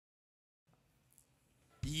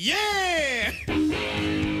Yeah!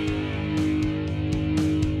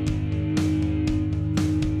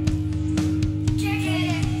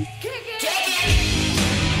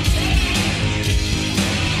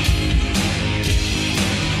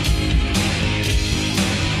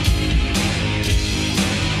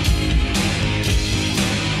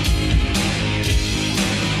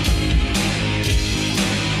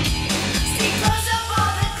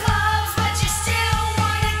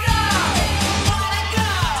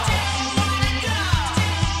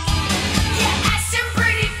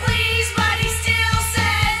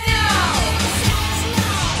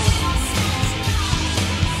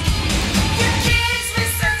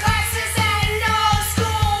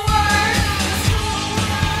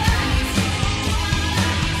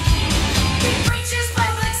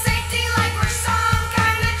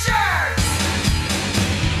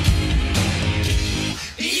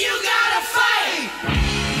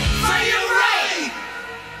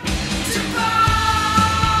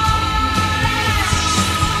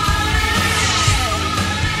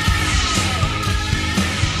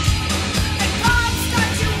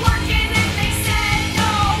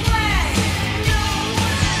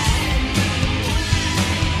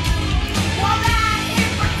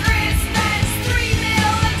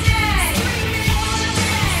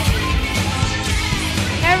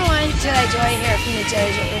 Jedi Joy here from the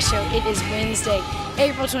Jedi Show. It is Wednesday,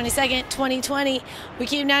 April 22nd, 2020. We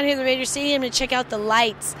came down here to the Raider Stadium to check out the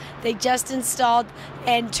lights. They just installed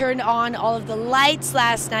and turned on all of the lights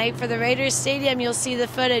last night for the Raiders Stadium. You'll see the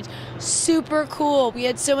footage. Super cool. We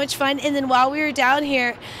had so much fun. And then while we were down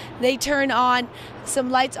here, they turned on some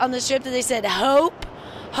lights on the strip that they said hope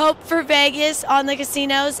for Vegas on the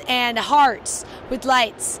casinos, and hearts with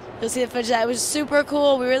lights. You'll see the footage of that. It was super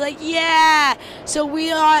cool. We were like, yeah. So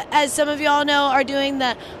we are, as some of y'all know, are doing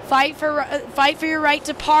the Fight for Your Right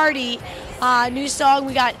to Party new song.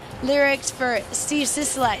 We got lyrics for Steve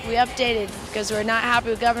Sisolak. We updated because we're not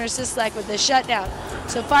happy with Governor Sisolak with the shutdown.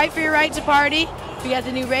 So Fight for Your Right to Party. We got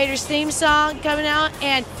the new Raiders theme song coming out,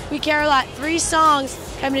 and We Care a Lot. 3 songs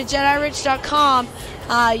coming to JediRich.com.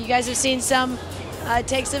 You guys have seen some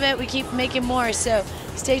takes of it. We keep making more, so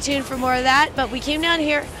stay tuned for more of that. But we came down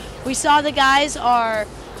here. We saw the guys are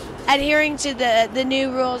adhering to the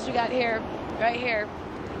new rules we got here, right here.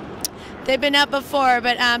 They've been up before,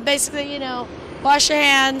 but basically, you know, wash your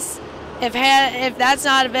hands. If that's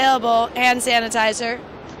not available, hand sanitizer.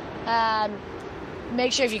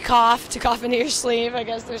 Make sure if you cough, to cough into your sleeve, I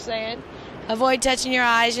guess they're saying. Avoid touching your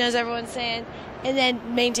eyes, you know, as everyone's saying. And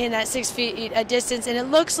then maintain that 6 feet distance. And it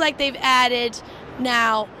looks like they've added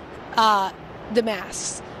now the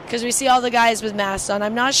masks, because we see all the guys with masks on.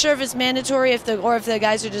 I'm not sure if it's mandatory or if the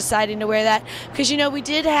guys are deciding to wear that, because, you know, we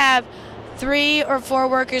did have 3 or 4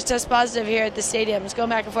 workers test positive here at the stadium. It's going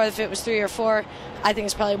back and forth if it was 3 or 4. I think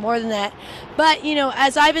it's probably more than that. But, you know,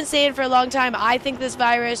 as I've been saying for a long time, I think this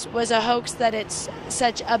virus was a hoax, that it's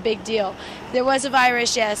such a big deal. There was a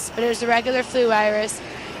virus, yes, but it was the regular flu virus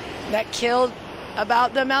that killed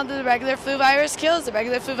about the amount that the regular flu virus kills. The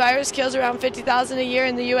regular flu virus kills around 50,000 a year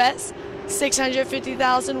in the U.S.,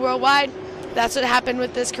 650,000 worldwide. That's what happened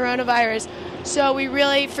with this coronavirus. So we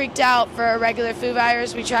really freaked out for a regular flu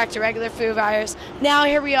virus. We tracked a regular flu virus. Now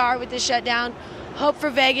here we are with the shutdown. Hope for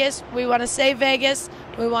Vegas. We want to save Vegas.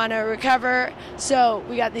 We want to recover. So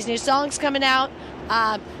we got these new songs coming out.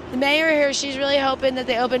 The mayor here, she's really hoping that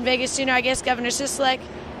they open Vegas sooner. I guess Governor Sisolak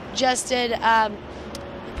just did a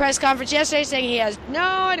press conference yesterday saying he has no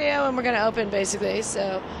idea when we're going to open, basically.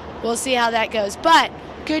 So we'll see how that goes. But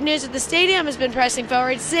good news that the stadium has been pressing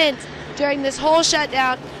forward since during this whole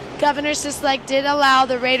shutdown, Governor Sisolak did allow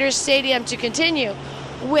the Raiders Stadium to continue,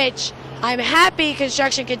 which I'm happy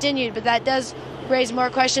construction continued, but that does raise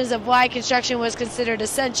more questions of why construction was considered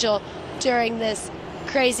essential during this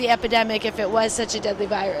crazy epidemic if it was such a deadly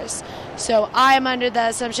virus. So I am under the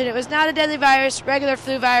assumption it was not a deadly virus, regular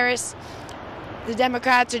flu virus. The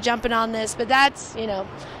Democrats are jumping on this, but that's, you know,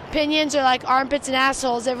 opinions are like armpits and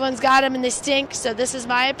assholes. Everyone's got them and they stink, so this is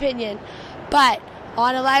my opinion. But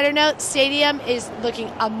on a lighter note, stadium is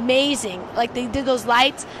looking amazing. Like, they did those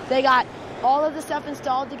lights. They got all of the stuff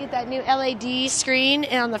installed to get that new LED screen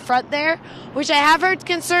on the front there, which I have heard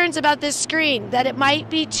concerns about this screen, that it might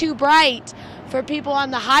be too bright for people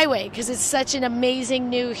on the highway because it's such an amazing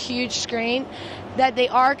new huge screen that they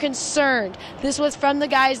are concerned. This was from the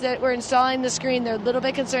guys that were installing the screen. They're a little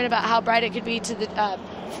bit concerned about how bright it could be to the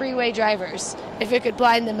freeway drivers, if it could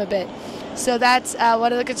blind them a bit. So that's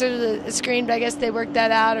one of the concerns of the screen, but I guess they worked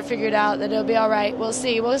that out or figured out that it'll be all right. We'll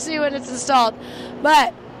see. We'll see when it's installed.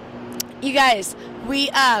 But you guys, we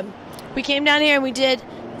came down here and we did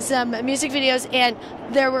some music videos, and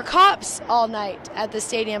there were cops all night at the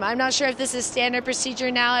stadium. I'm not sure if this is standard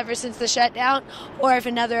procedure now ever since the shutdown or if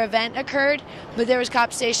another event occurred, but there was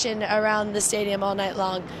cops stationed around the stadium all night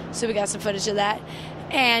long, so we got some footage of that.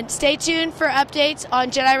 And stay tuned for updates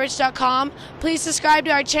on JediRich.com. Please subscribe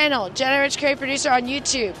to our channel, Jedi Rich Creative Producer on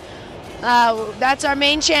YouTube. That's our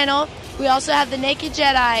main channel. We also have the Naked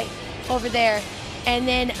Jedi over there. And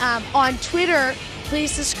then on Twitter,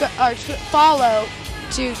 please follow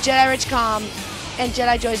to JediRich.com and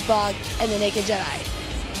Jedi Joy's blog and the Naked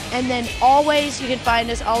Jedi. And then always, you can find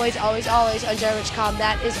us always on JediRich.com.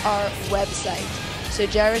 That is our website. So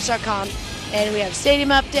JediRich.com. And we have stadium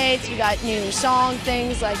updates. We got new song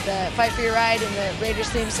things like the Fight for Your Right and the Raiders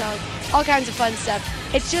theme song. All kinds of fun stuff.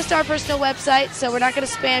 It's just our personal website, so we're not going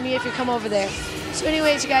to spam you if you come over there. So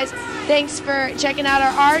anyways, you guys, thanks for checking out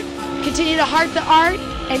our art. Continue to heart the art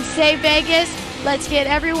and save Vegas. Let's get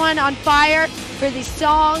everyone on fire for these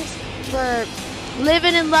songs, for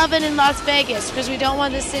living and loving in Las Vegas, because we don't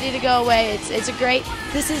want this city to go away. It's a great,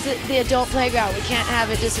 this is the adult playground. We can't have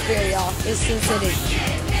it disappear, y'all. This is Sin City.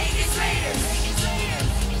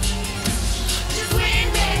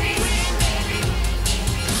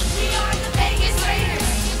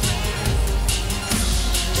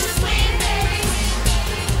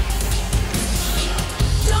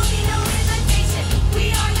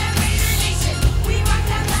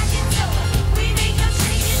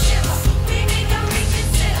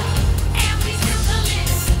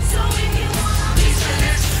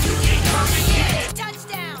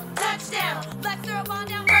 Touchdown, let's throw a ball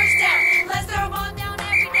down.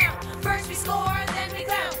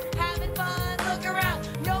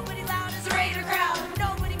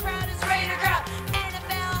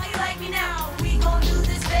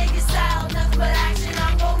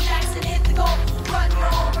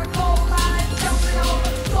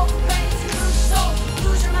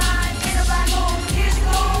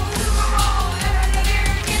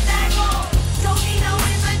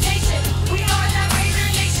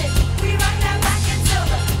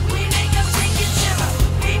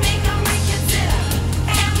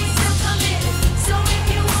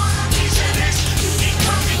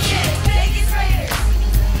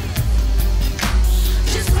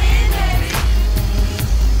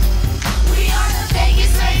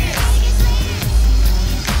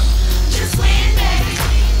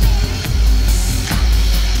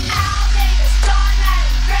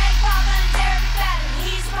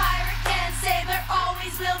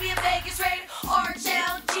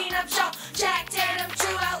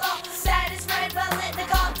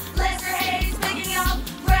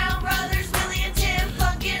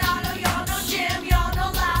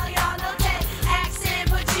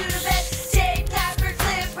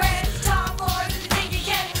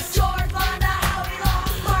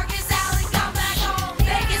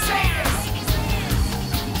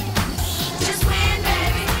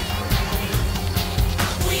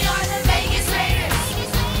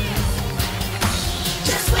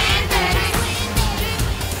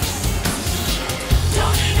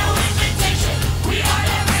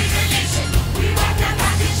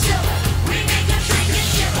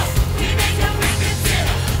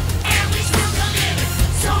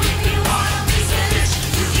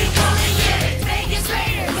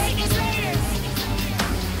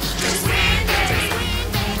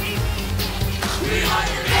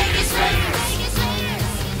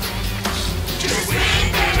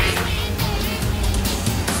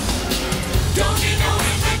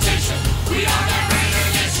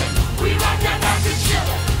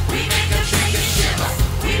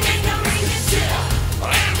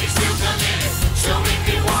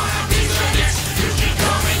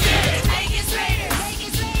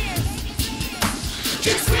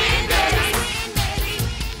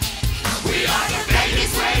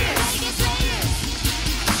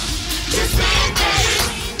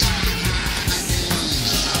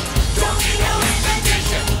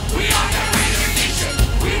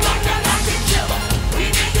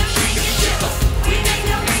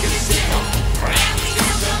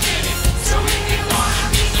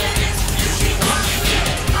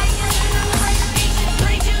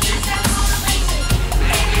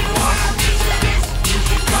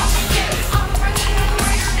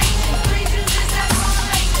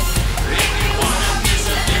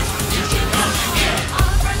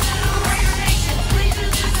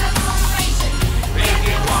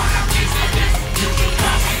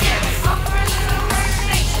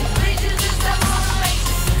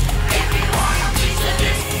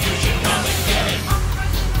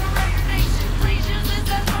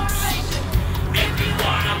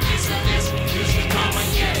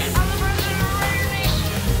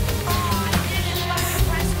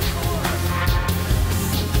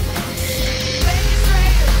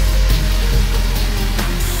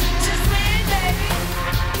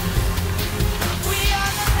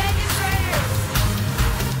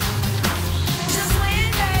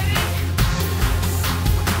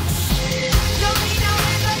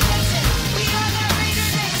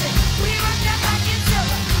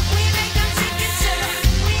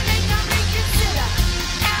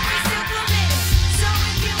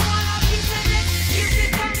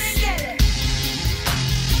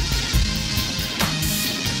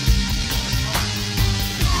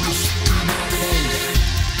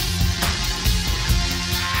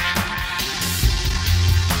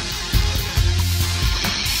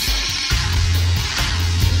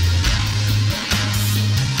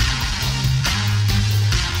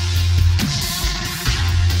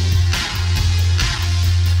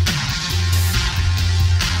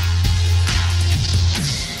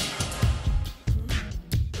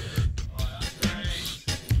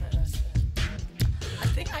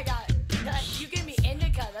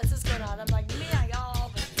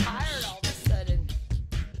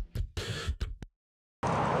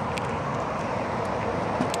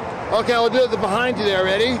 Okay, I'll do it behind you there.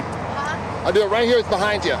 Ready? Huh? I'll do it right here. It's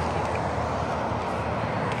behind you.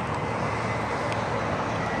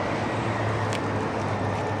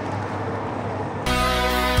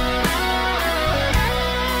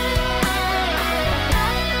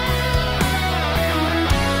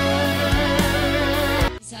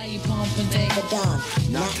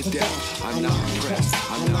 Not to death, I'm not impressed,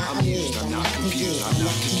 I'm not amused, I'm not confused, I'm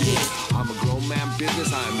not confused. I'm a grown man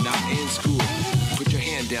business, I'm not in school. Put your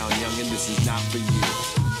hand down, youngin', this is not for you.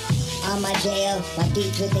 On my jail, my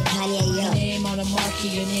beats with the Kanye, yo. Your name on the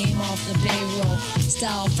marquee, your name off the payroll.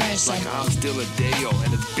 Style fresh like I'm still a Dayo,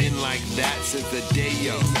 and it's been like that since the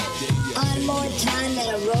Dayo. On more time than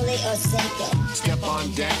a Rolly or Seiko. Step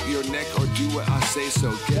on deck, your neck, or do what I say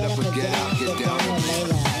so. Get up or get out, get down and lay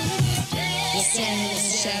low. Stand in the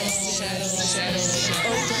shadows.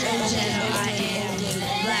 Old Jedi, I am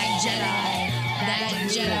Black Jedi.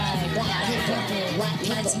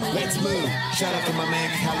 Let's move. Shout out to my man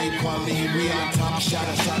Khalid Kweli. We on top. Shout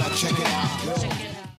out, check it out.